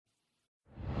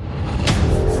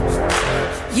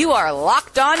You are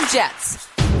Locked On Jets,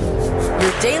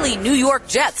 your daily New York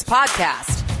Jets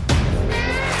podcast.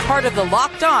 Part of the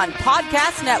Locked On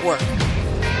Podcast Network,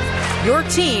 your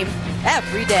team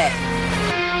every day.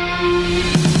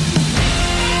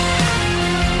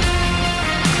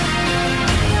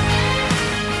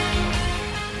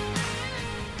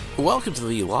 Welcome to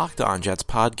the Locked On Jets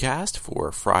podcast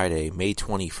for Friday, May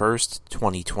 21st,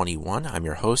 2021. I'm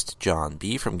your host, John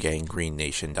B. from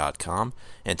GangGreenNation.com,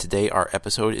 and today our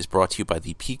episode is brought to you by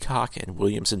the Peacock and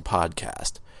Williamson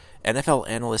podcast. NFL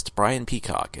analyst Brian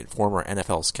Peacock and former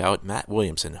NFL scout Matt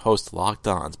Williamson host Locked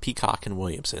On's Peacock and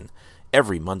Williamson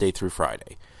every Monday through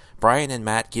Friday. Brian and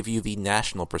Matt give you the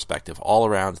national perspective all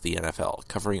around the NFL,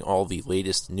 covering all the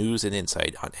latest news and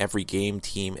insight on every game,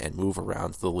 team, and move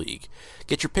around the league.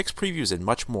 Get your picks, previews, and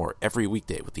much more every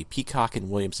weekday with the Peacock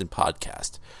and Williamson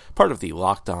podcast, part of the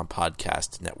Locked On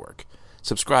Podcast Network.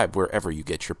 Subscribe wherever you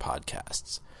get your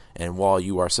podcasts. And while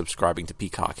you are subscribing to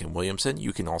Peacock and Williamson,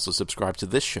 you can also subscribe to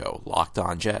this show, Locked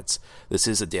On Jets. This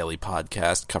is a daily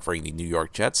podcast covering the New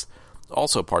York Jets,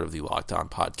 also part of the Locked On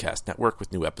Podcast Network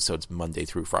with new episodes Monday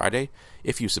through Friday.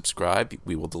 If you subscribe,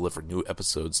 we will deliver new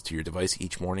episodes to your device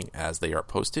each morning as they are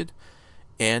posted.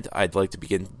 And I'd like to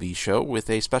begin the show with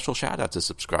a special shout out to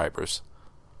subscribers.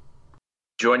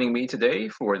 Joining me today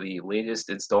for the latest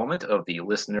installment of the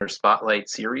Listener Spotlight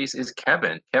series is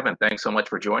Kevin. Kevin, thanks so much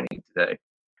for joining today.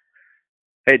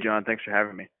 Hey, John. Thanks for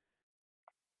having me.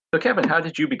 So, Kevin, how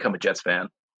did you become a Jets fan?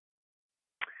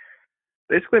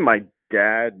 Basically, my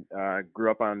dad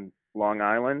grew up on Long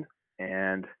Island,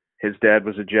 and his dad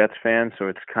was a Jets fan, so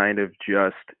it's kind of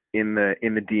just in the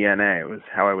DNA. It was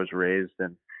how I was raised,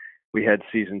 and we had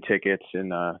season tickets in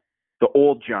the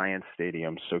old Giants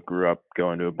stadium, so grew up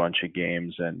going to a bunch of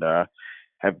games, and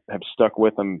have stuck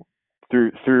with them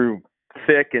through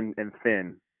thick and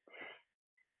thin.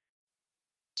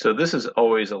 So this is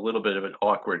always a little bit of an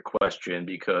awkward question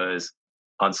because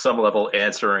on some level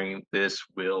answering this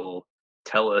will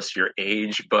tell us your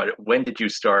age, but when did you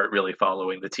start really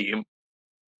following the team?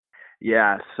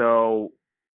 Yeah, so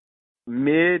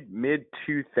mid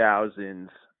 2000s,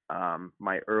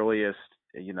 my earliest,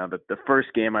 the first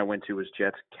game I went to was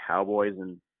Jets Cowboys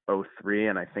in 2003,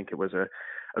 and I think it was a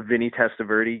Vinny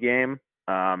Testaverde game.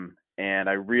 And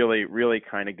I really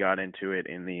kind of got into it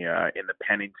in the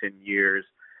Pennington years,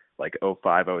 like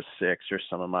 2005, 2006, or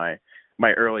some of my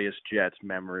earliest Jets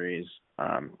memories.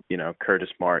 Curtis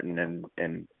Martin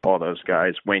and all those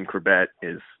guys. Wayne Corbett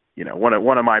is,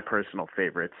 one of my personal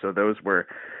favorites. So those were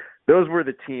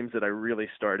the teams that I really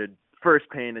started first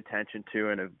paying attention to,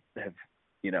 and have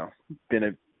been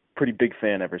a pretty big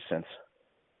fan ever since.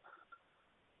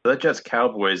 That Jets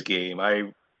Cowboys game,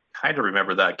 I kind of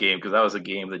remember that game because that was a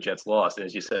game the Jets lost. And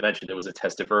as you mentioned, it was a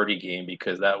Testaverde game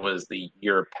because that was the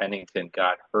year Pennington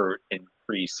got hurt in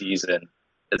preseason.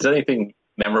 Does anything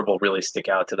memorable really stick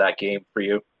out to that game for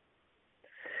you?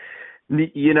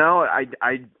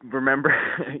 I remember,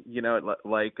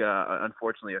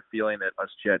 unfortunately, a feeling that us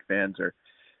Jet fans are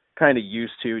kind of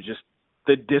used to, just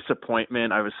the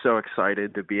disappointment. I was so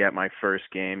excited to be at my first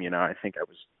game. I think I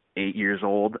was 8 years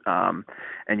old. And,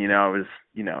 it was,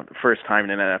 the first time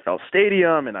in an NFL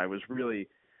stadium, and I was really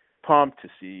pumped to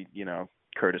see,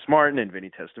 Curtis Martin and Vinny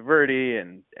Testaverde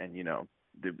and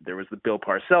there was the Bill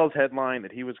Parcells headline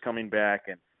that he was coming back,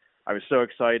 and I was so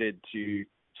excited to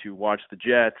watch the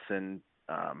Jets, and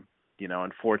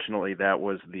unfortunately that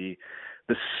was the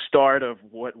start of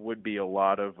what would be a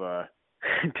lot of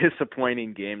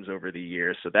disappointing games over the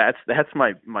years. So that's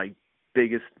my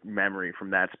biggest memory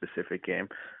from that specific game.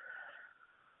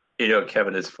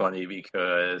 Kevin, is funny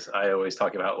because I always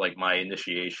talk about like my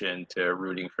initiation to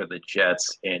rooting for the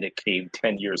Jets, and it came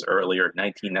 10 years earlier.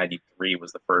 1993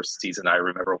 was the first season I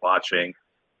remember watching,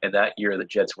 and that year the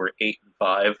Jets were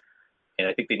 8-5, and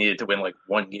I think they needed to win like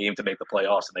one game to make the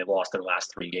playoffs, and they lost their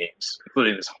last three games,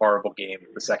 including this horrible game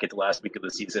the second to last week of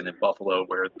the season in Buffalo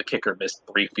where the kicker missed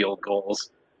 3 field goals.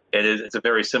 And it's a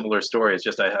very similar story. It's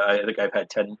just I think I've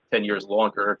had 10 years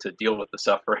longer to deal with the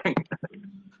suffering.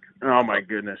 Oh my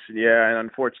goodness. Yeah. And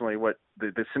unfortunately what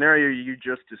the scenario you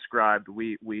just described,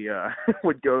 we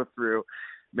would go through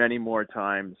many more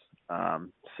times.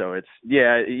 So it's,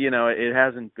 it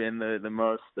hasn't been the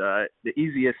most, the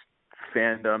easiest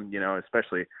fandom,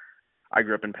 especially I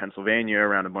grew up in Pennsylvania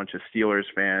around a bunch of Steelers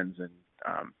fans, and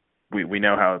we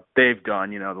know how they've gone,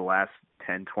 the last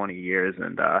 10, 20 years.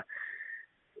 And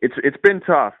it's been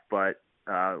tough, but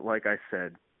like I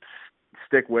said,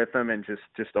 stick with them and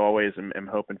just always am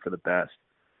hoping for the best.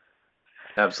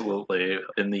 Absolutely.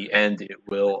 In the end, it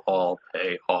will all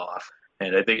pay off.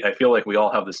 And I feel like we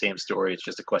all have the same story. It's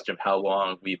just a question of how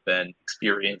long we've been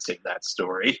experiencing that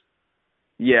story.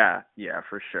 Yeah,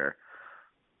 for sure.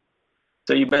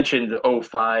 So you mentioned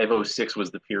 '05, '06 was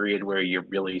the period where you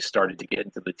really started to get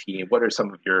into the team. What are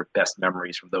some of your best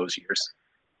memories from those years?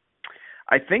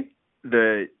 I think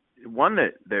the one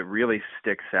that really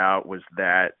sticks out was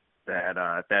that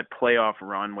playoff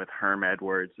run with Herm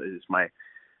Edwards is my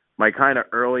kind of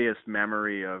earliest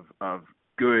memory of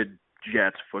good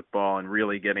Jets football and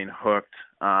really getting hooked.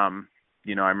 I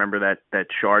remember that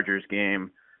Chargers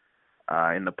game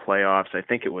in the playoffs. I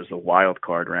think it was the wild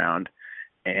card round,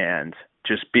 and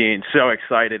just being so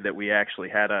excited that we actually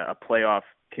had a playoff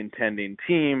contending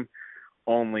team,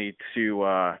 only to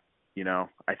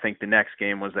I think the next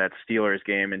game was that Steelers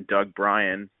game, and Doug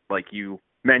Bryan, like you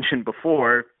mentioned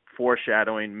before,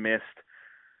 foreshadowing, missed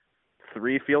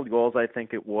 3 field goals, I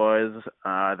think it was,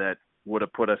 that would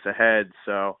have put us ahead.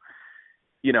 So,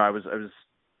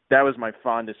 that was my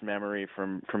fondest memory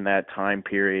from that time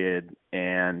period,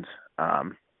 and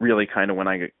really kind of when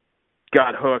I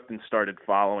got hooked and started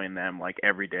following them like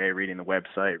every day, reading the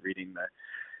website, reading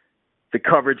the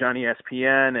coverage on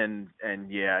ESPN,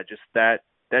 and yeah, just that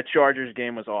Chargers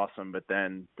game was awesome. But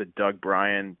then the Doug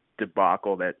Bryan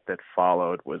debacle that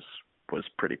followed was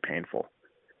pretty painful.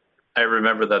 I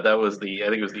remember that was I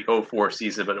think it was the '04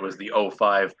 season, but it was the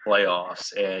 '05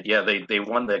 playoffs. And yeah, they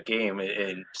won that game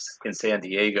in San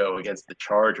Diego against the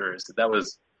Chargers. That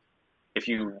was, if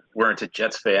you weren't a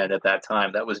Jets fan at that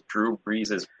time, that was Drew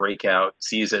Brees' breakout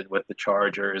season with the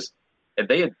Chargers. And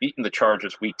they had beaten the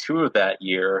Chargers week 2 of that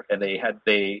year, and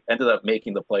they ended up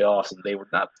making the playoffs, and they were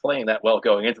not playing that well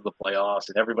going into the playoffs,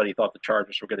 and everybody thought the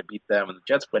Chargers were going to beat them, and the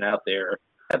Jets went out there,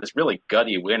 had this really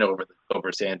gutty win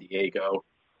over San Diego.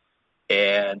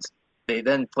 And they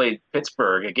then played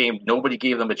Pittsburgh, a game nobody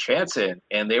gave them a chance in,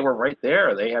 and they were right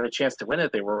there. They had a chance to win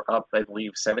it. They were up, I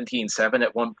believe, 17-7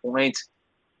 at one point.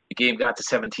 The game got to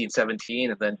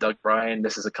 17-17, and then Doug Bryan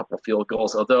misses a couple field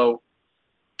goals. Although,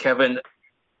 Kevin,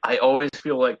 I always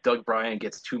feel like Doug Bryan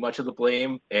gets too much of the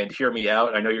blame, and hear me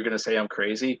out. I know you're going to say I'm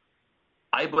crazy.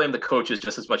 I blame the coaches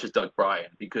just as much as Doug Bryan,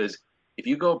 because if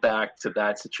you go back to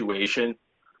that situation,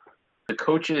 the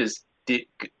coaches did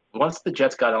 – once the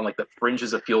Jets got on like the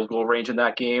fringes of field goal range in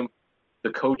that game, the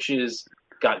coaches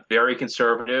got very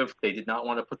conservative. They did not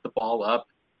want to put the ball up,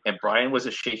 and Bryan was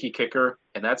a shaky kicker,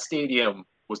 and that stadium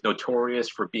was notorious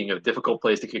for being a difficult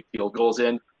place to kick field goals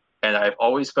in. And I've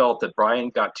always felt that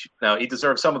Bryan now he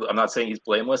deserves some of I'm not saying he's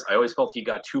blameless. I always felt he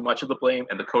got too much of the blame,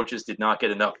 and the coaches did not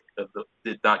get enough of the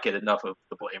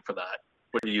blame for that.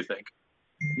 What do you think?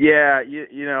 Yeah,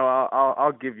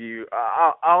 I'll give you,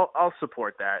 I'll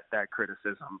support that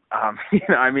criticism.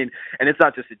 I mean, and it's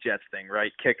not just a Jets thing,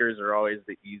 right? Kickers are always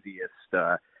the easiest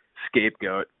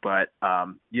scapegoat, but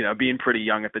being pretty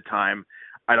young at the time,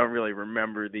 I don't really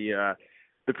remember the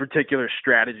particular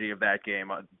strategy of that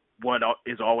game. What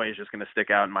is always just going to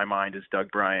stick out in my mind is Doug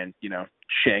Bryan,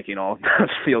 shanking all of those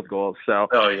field goals. So,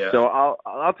 So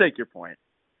I'll take your point.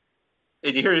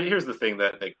 And here's the thing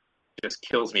that just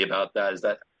kills me about that is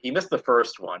that he missed the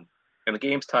first one, and the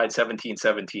game's tied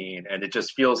 17-17, and it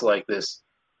just feels like this.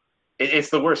 It's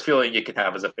the worst feeling you can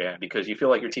have as a fan, because you feel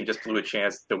like your team just blew a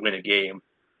chance to win a game,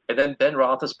 and then Ben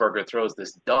Roethlisberger throws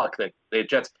this duck that the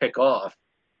Jets pick off,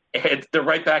 and they're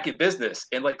right back in business.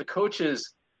 And like the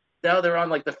coaches, now they're on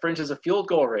like the fringes of field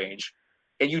goal range,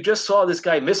 and you just saw this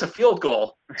guy miss a field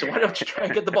goal, so why don't you try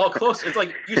and get the ball closer? It's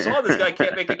like you saw this guy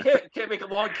can't make a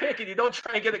long kick, and you don't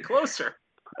try and get it closer.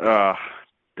 Don't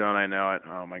I know it?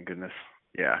 Oh my goodness.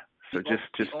 Yeah. So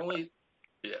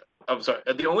I'm sorry.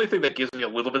 The only thing that gives me a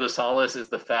little bit of solace is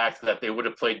the fact that they would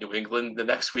have played New England the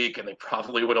next week and they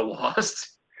probably would have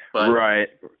lost. But right.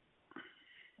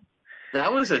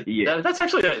 That was that's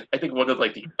actually, I think, one of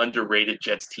like the underrated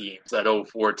Jets teams, that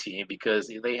 '04 team, because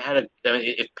they had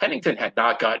if Pennington had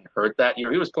not gotten hurt that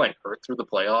year, he was playing hurt through the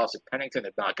playoffs. If Pennington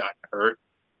had not gotten hurt,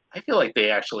 I feel like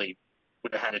they actually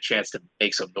would have had a chance to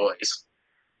make some noise.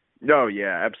 Oh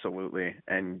yeah, absolutely.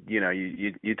 And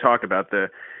you talk about the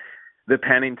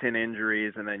Pennington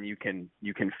injuries, and then you can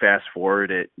fast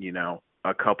forward it,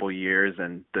 a couple years,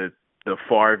 and the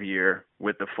Favre year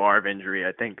with the Favre injury.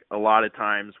 I think a lot of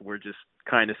times we're just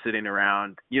kind of sitting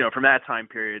around, from that time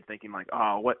period, thinking like,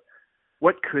 oh,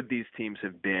 what could these teams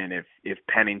have been if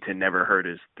Pennington never hurt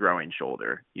his throwing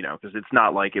shoulder? Because it's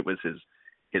not like it was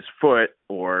his foot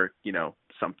or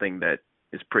something that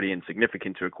is pretty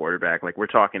insignificant to a quarterback. Like, we're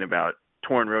talking about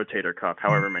torn rotator cuff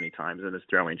however many times in his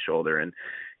throwing shoulder, and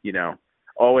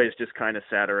always just kind of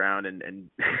sat around and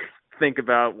think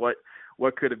about what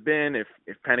could have been if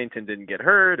Pennington didn't get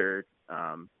hurt, or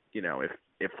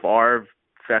if Favre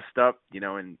fessed up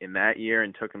in that year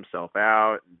and took himself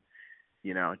out,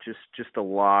 and just a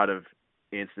lot of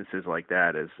instances like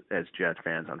that as Jets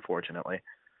fans, unfortunately.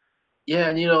 Yeah,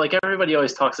 and like everybody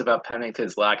always talks about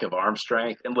Pennington's lack of arm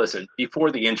strength. And listen,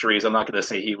 before the injuries, I'm not going to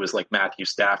say he was like Matthew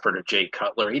Stafford or Jay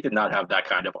Cutler. He did not have that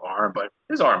kind of arm, but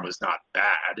his arm was not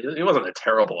bad. It wasn't a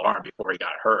terrible arm before he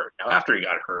got hurt. Now, after he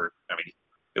got hurt, I mean,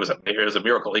 it was a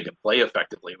miracle he could play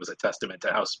effectively. It was a testament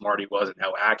to how smart he was and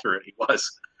how accurate he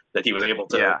was that he was able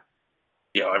to.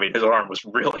 Yeah. I mean, his arm was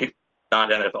really not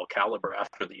NFL caliber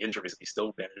after the injuries. He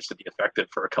still managed to be effective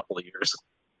for a couple of years.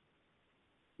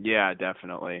 Yeah,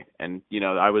 definitely. And,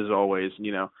 I was always,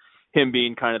 him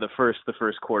being kind of the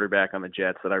first quarterback on the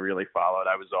Jets that I really followed.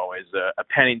 I was always a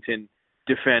Pennington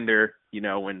defender,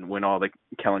 when all the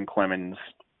Kellen Clemens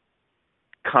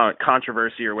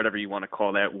controversy or whatever you want to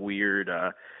call that weird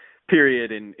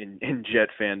period in Jet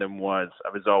fandom was. I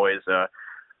was always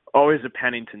a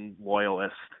Pennington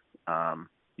loyalist,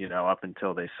 up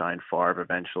until they signed Favre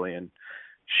eventually and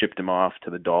shipped him off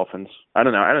to the Dolphins. I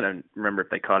don't remember if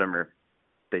they cut him or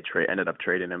they ended up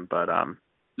trading him, but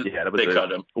yeah, they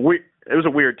cut him. It was a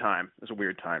weird time. It was a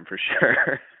weird time for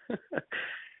sure.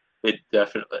 It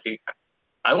definitely.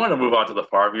 I want to move on to the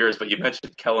Favre years, but you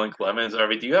mentioned Kellen Clemens. I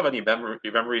mean, do you have any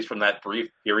memories from that brief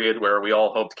period where we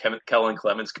all hoped Kellen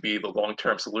Clemens could be the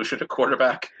long-term solution to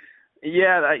quarterback?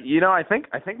 Yeah, I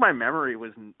think my memory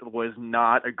was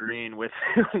not agreeing with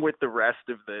with the rest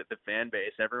of the fan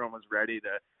base. Everyone was ready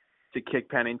to kick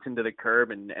Pennington to the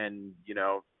curb and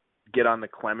get on the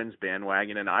Clemens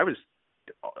bandwagon, and I was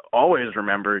always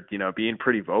remembered being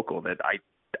pretty vocal that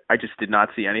I just did not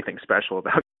see anything special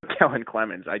about Kellen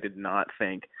Clemens. I did not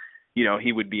think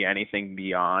he would be anything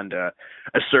beyond a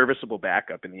serviceable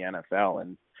backup in the NFL,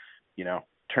 and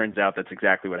turns out that's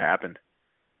exactly what happened.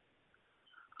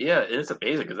 Yeah, it's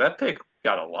amazing because that pick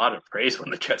got a lot of praise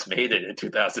when the Jets made it in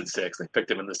 2006. They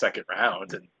picked him in the second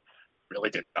round and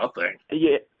really did nothing.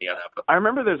 Yeah, I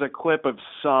remember there's a clip of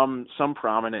some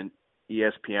prominent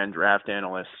ESPN draft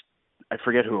analyst, I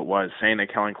forget who it was, saying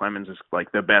that Kellen Clemens is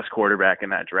like the best quarterback in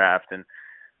that draft, and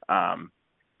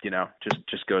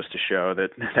just goes to show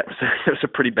that was a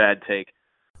pretty bad take.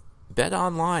 Bet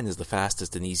Online is the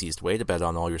fastest and easiest way to bet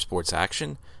on all your sports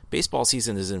action. Baseball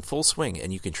season is in full swing,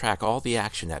 and you can track all the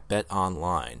action at Bet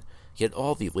Online. Get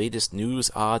all the latest news,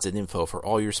 odds, and info for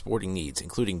all your sporting needs,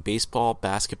 including baseball,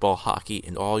 basketball, hockey,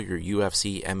 and all your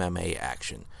UFC MMA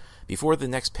action. Before the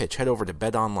next pitch, head over to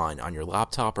Bet Online on your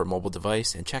laptop or mobile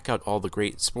device and check out all the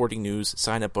great sporting news,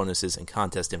 sign-up bonuses, and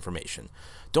contest information.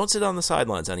 Don't sit on the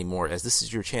sidelines anymore, as this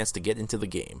is your chance to get into the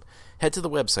game. Head to the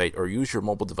website or use your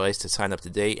mobile device to sign up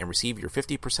today and receive your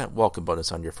 50% welcome bonus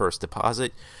on your first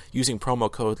deposit using promo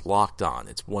code LOCKEDON.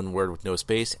 It's one word with no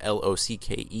space,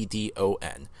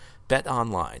 LOCKEDON. Bet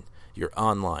Online, your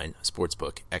online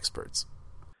sportsbook experts.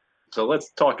 So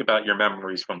let's talk about your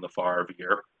memories from the Favre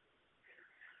year.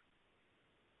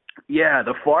 Yeah,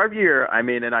 the Favre year, I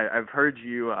mean, and I've heard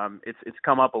you, it's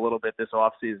come up a little bit this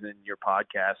offseason in your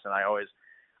podcast, and I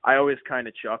always kind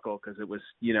of chuckle because it was,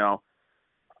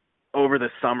 over the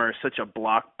summer, such a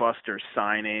blockbuster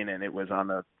signing, and it was on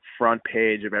the front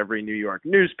page of every New York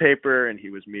newspaper, and he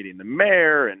was meeting the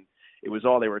mayor, and it was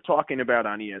all they were talking about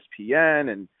on ESPN,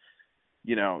 and,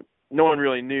 no one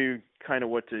really knew kind of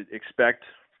what to expect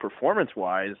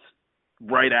performance-wise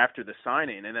right after the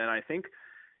signing. And then I think,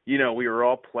 we were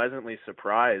all pleasantly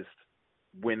surprised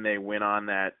when they went on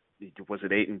that, was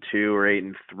it 8-2 or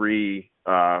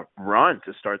 8-3 run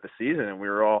to start the season, and we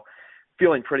were all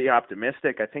feeling pretty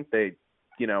optimistic. I think they,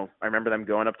 I remember them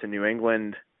going up to New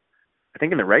England, I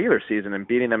think in the regular season, and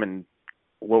beating them in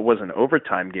what was an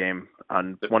overtime game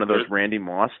on one of those Randy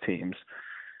Moss teams.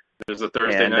 It was a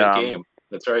Thursday night game.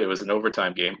 That's right. It was an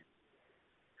overtime game.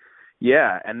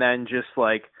 Yeah, and then just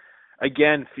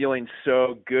again, feeling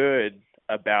so good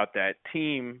about that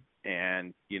team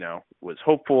and, was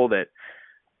hopeful that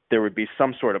there would be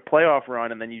some sort of playoff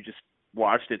run, and then you just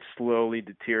watched it slowly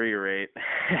deteriorate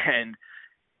and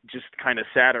just kind of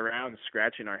sat around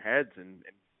scratching our heads and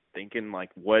thinking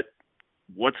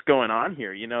what's going on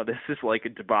here? This is like a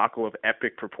debacle of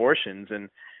epic proportions. And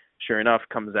sure enough,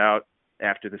 comes out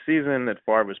after the season that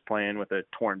Favre was playing with a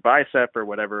torn bicep or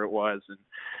whatever it was. And,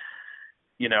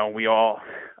 we all,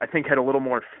 I think, had a little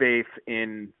more faith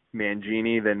in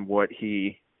Mangini than what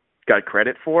he got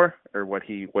credit for or what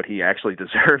he actually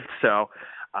deserved. So,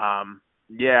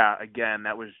 yeah, again,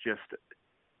 that was just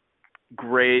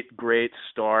great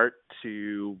start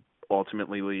to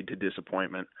ultimately lead to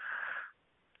disappointment.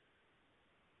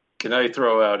 Can I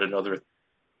throw out another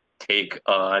take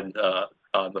on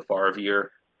the Favre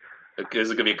year? Is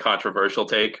it going to be a controversial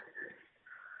take?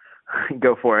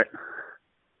 Go for it.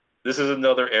 this is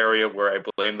another area where I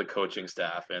blame the coaching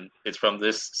staff, and it's from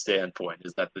this standpoint: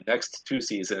 is that the next 2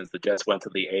 seasons the Jets went to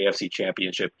the AFC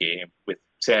Championship game with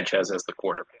Sanchez as the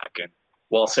quarterback, and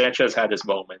while Sanchez had his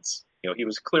moments, he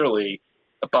was clearly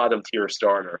a bottom tier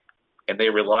starter, and they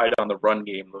relied on the run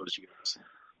game those years,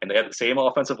 and they had the same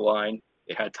offensive line.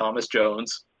 They had Thomas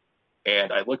Jones,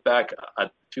 and I look back at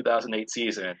the 2008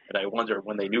 season, and I wonder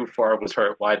when they knew Favre was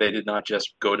hurt, why they did not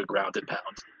just go to ground and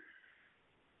pound.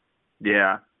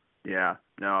 Yeah.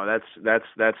 No, that's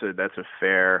a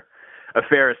fair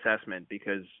assessment,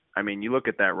 because I mean, you look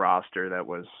at that roster that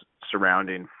was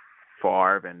surrounding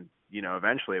Favre, and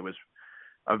eventually it was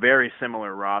a very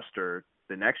similar roster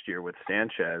the next year with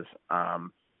Sanchez.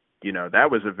 That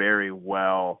was a very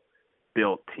well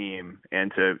built team,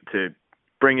 and to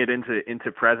bring it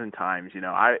into present times,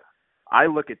 I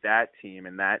look at that team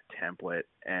and that template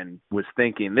and was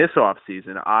thinking this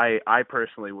offseason, I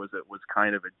personally was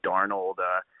kind of a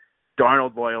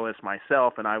Darnold loyalist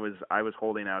myself, and I was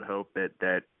holding out hope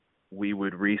that we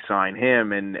would re-sign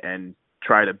him and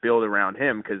try to build around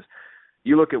him, because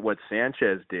you look at what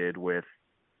Sanchez did with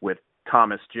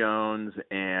Thomas Jones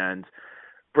and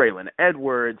Braylon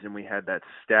Edwards, and we had that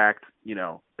stacked,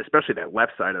 especially that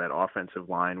left side of that offensive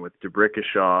line with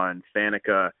DeBrickashaw and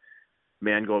Faneca.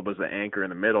 Mangold was the anchor in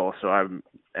the middle,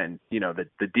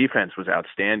 the defense was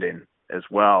outstanding as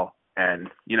well. And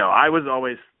I was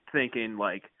always thinking,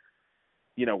 like,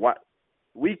 what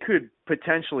we could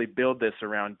potentially build this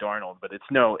around Darnold, but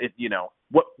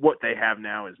what they have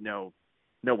now is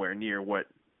nowhere near what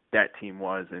that team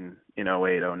was in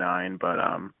 08, 09. But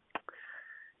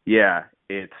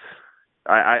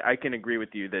I can agree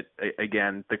with you that,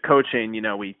 again, the coaching,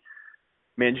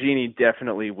 Mangini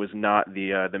definitely was not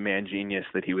the man genius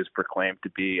that he was proclaimed to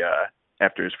be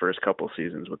after his first couple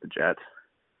seasons with the Jets.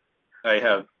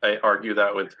 I argue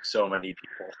that with so many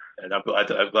people, and I'm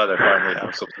glad I finally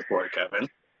have some support, Kevin.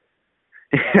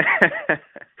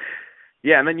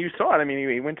 Yeah, and then you saw it. I mean,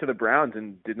 he went to the Browns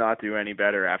and did not do any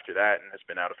better after that, and has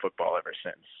been out of football ever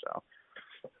since. So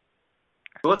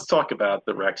let's talk about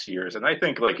the Rex years. And I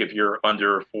think, like, if you're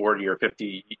under 40 or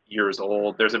 50 years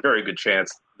old, there's a very good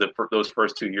chance that those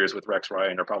first 2 years with Rex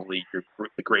Ryan are probably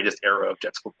the greatest era of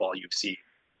Jets football you've seen.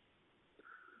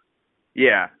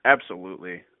 Yeah,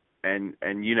 absolutely. And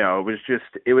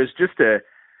it was just a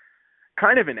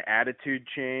kind of an attitude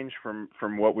change from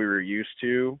what we were used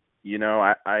to.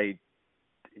 The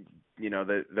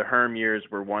Herm years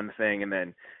were one thing, and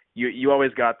then you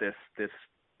always got this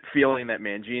feeling that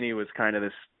Mangini was kind of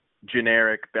this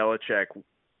generic Belichick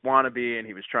wannabe, and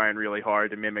he was trying really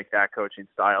hard to mimic that coaching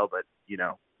style, but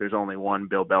there's only one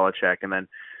Bill Belichick. And then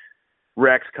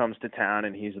Rex comes to town,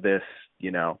 and he's this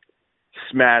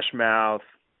smash mouth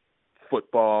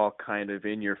football kind of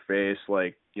in your face,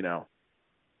 like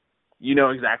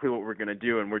exactly what we're going to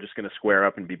do, and we're just going to square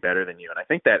up and be better than you. And I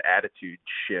think that attitude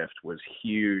shift was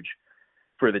huge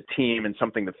for the team, and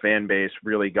something the fan base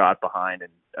really got behind.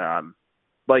 And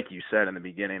like you said in the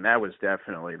beginning, that was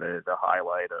definitely the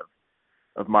highlight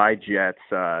of my Jets,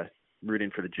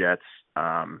 rooting for the Jets.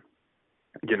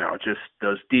 Just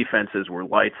those defenses were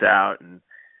lights out, and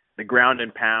the ground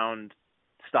and pound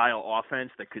style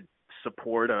offense that could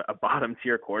support a bottom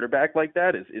tier quarterback like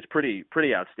that is pretty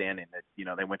outstanding. That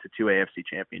they went to 2 AFC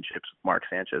championships with Mark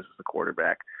Sanchez as the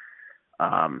quarterback.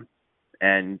 I'm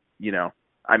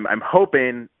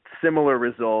hoping similar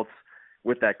results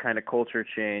with that kind of culture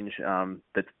change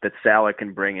that Saleh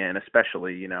can bring in,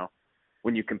 especially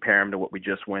when you compare him to what we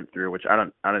just went through, which I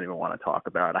don't even want to talk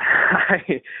about.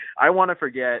 I want to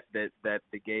forget that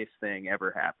the Gase thing ever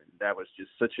happened. That was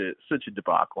just such a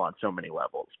debacle on so many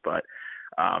levels. But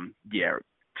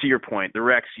to your point, the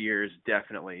Rex years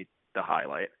definitely the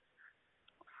highlight.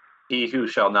 He who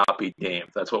shall not be named.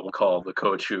 That's what we'll call the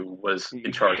coach who was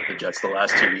in charge of the Jets the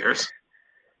last 2 years.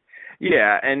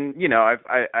 Yeah, and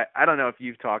I don't know if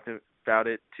you've talked about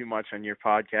it too much on your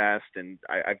podcast, and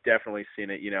I've definitely seen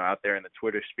it, out there in the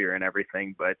Twitter sphere and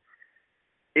everything. But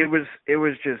it was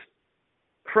just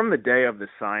from the day of the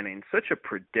signing such a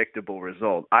predictable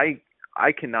result.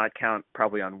 I cannot count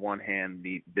probably on one hand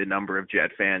the number of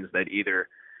Jet fans that either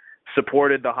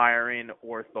supported the hiring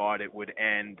or thought it would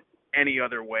end any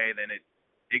other way than it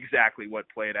exactly what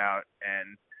played out.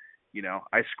 And,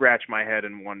 I scratch my head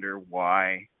and wonder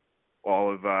why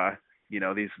all of,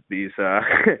 these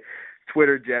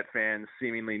Twitter Jet fans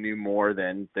seemingly knew more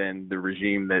than the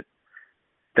regime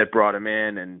that brought him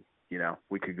in. And,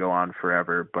 we could go on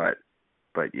forever, but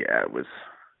yeah, it was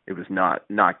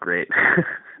not great.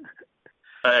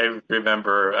 I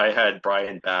remember I had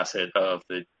Brian Bassett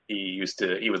he was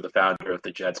the founder of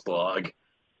the Jets blog,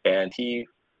 and he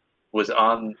was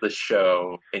on the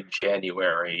show in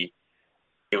January.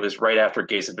 It was right after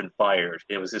Gase had been fired.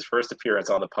 It was his first appearance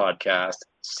on the podcast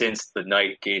since the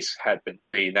night they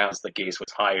announced that Gase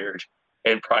was hired.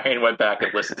 And Brian went back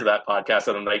and listened to that podcast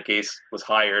on the night Gase was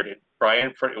hired. And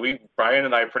Brian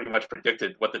and I pretty much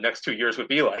predicted what the next 2 years would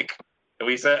be like. And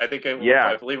we said, I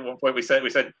believe at one point we said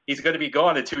he's going to be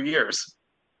gone in 2 years.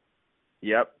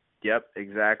 Yep,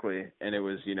 exactly. And it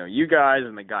was, you guys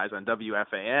and the guys on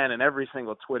WFAN and every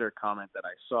single Twitter comment that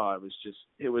I saw,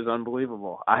 it was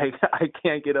unbelievable. I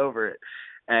can't get over it.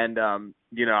 And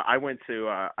I went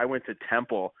to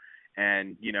Temple,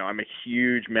 and I'm a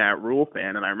huge Matt Rule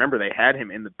fan, and I remember they had him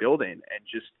in the building, and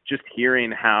just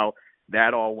hearing how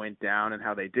that all went down and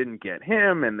how they didn't get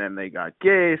him, and then they got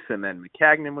Gase, and then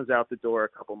McCagnon was out the door a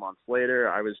couple months later.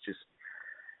 I was just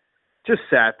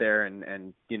sat there and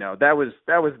that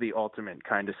was the ultimate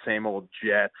kind of same old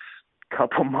Jets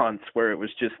couple months, where it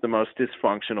was just the most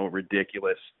dysfunctional,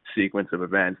 ridiculous sequence of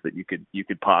events that you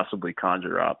could possibly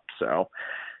conjure up. So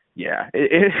yeah,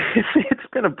 it's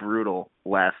been a brutal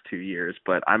last 2 years,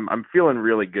 but I'm feeling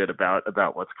really good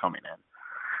about what's coming in.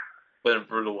 But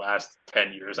for the last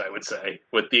 10 years, I would say,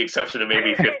 with the exception of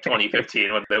maybe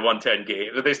 2015 when they won 10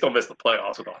 games. They still missed the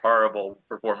playoffs with a horrible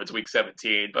performance week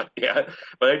 17. But yeah,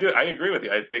 I agree with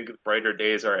you. I think brighter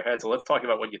days are ahead. So let's talk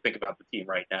about what you think about the team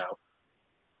right now.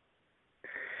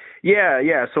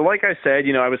 Yeah. So like I said,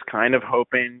 I was kind of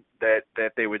hoping that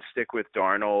they would stick with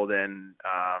Darnold and,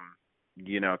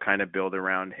 kind of build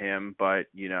around him. But,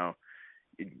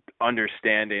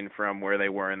 understanding from where they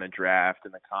were in the draft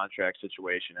and the contract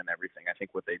situation and everything, I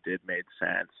think what they did made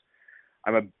sense.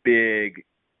 I'm a big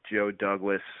Joe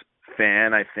Douglas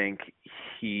fan. I think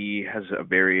he has a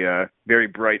very, very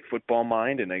bright football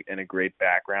mind and a great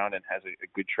background, and has a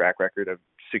good track record of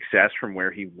success from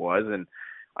where he was. And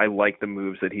I like the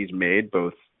moves that he's made,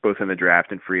 both in the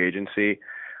draft and free agency.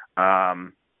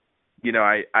 I've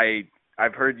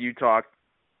heard you talk,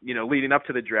 leading up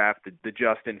to the draft, the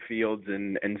Justin Fields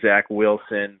and Zach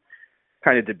Wilson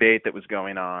kind of debate that was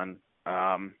going on.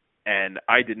 And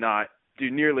I did not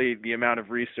do nearly the amount of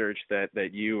research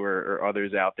that you or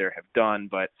others out there have done,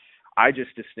 but I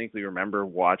just distinctly remember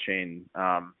watching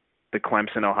the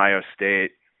Clemson-Ohio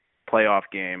State playoff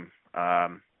game,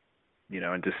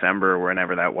 in December or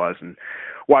whenever that was, and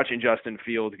watching Justin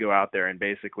Fields go out there and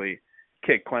basically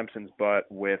kick Clemson's butt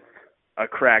with a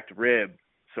cracked rib.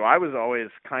 So I was always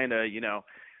kind of,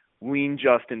 lean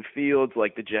Justin Fields,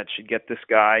 like the Jets should get this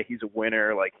guy. He's a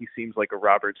winner. Like, he seems like a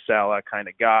Robert Saleh kind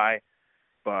of guy.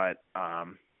 But,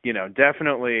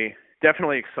 definitely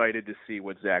excited to see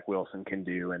what Zach Wilson can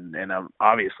do. And I'm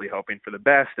obviously hoping for the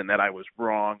best, and that I was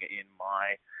wrong in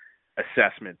my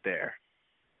assessment there.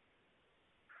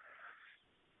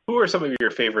 Who are some of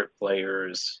your favorite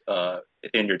players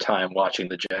in your time watching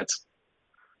the Jets?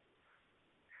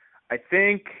 I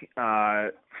think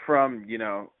from,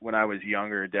 when I was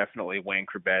younger, definitely Wayne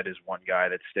Chrebet is one guy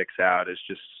that sticks out as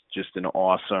just an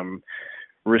awesome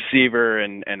receiver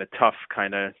and a tough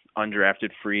kind of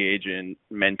undrafted free agent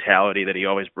mentality that he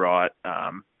always brought.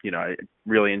 I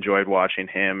really enjoyed watching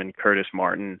him and Curtis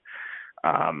Martin,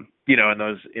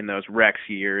 in those Rex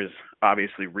years,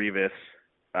 obviously Revis,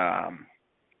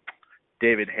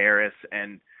 David Harris,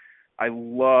 and I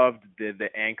loved the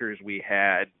anchors we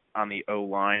had on the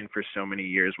O-line for so many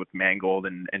years with Mangold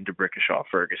and DeBrickashaw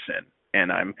Ferguson. And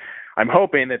I'm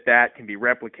hoping that can be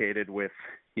replicated with,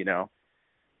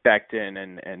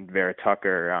 Becton and Vera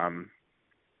Tucker.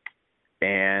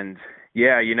 And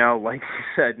yeah, like you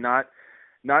said, not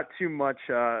too much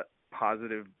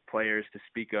positive players to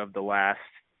speak of the last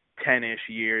 10-ish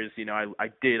years. I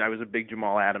was a big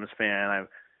Jamal Adams fan. I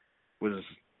was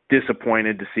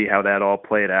disappointed to see how that all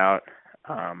played out.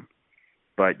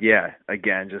 But yeah,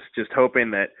 again, just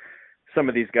hoping that some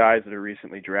of these guys that are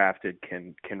recently drafted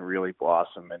can really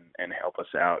blossom and help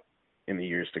us out in the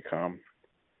years to come.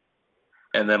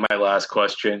 And then my last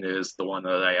question is the one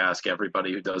that I ask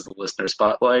everybody who does the listener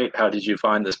spotlight. How did you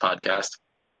find this podcast?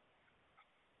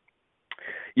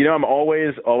 I'm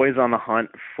always on the hunt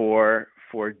for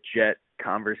Jet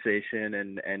conversation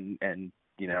and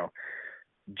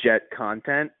Jet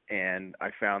content, and I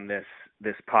found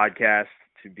this podcast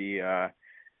to be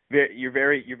you're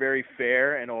very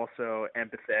fair and also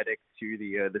empathetic to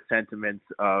the sentiments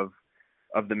of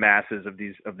the masses of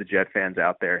the Jet fans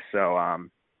out there. So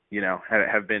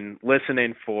have been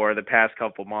listening for the past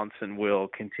couple months and will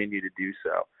continue to do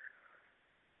so.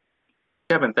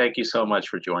 Kevin, thank you so much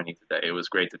for joining today. It was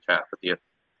great to chat with you.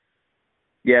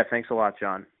 Yeah, thanks a lot,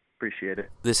 John. Appreciate it.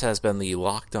 This has been the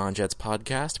Locked On Jets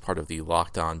podcast, part of the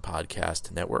Locked On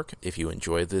Podcast Network. If you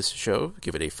enjoyed this show,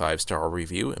 give it a 5-star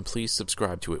review, and please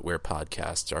subscribe to it where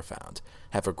podcasts are found.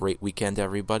 Have a great weekend,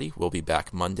 everybody. We'll be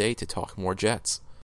back Monday to talk more Jets.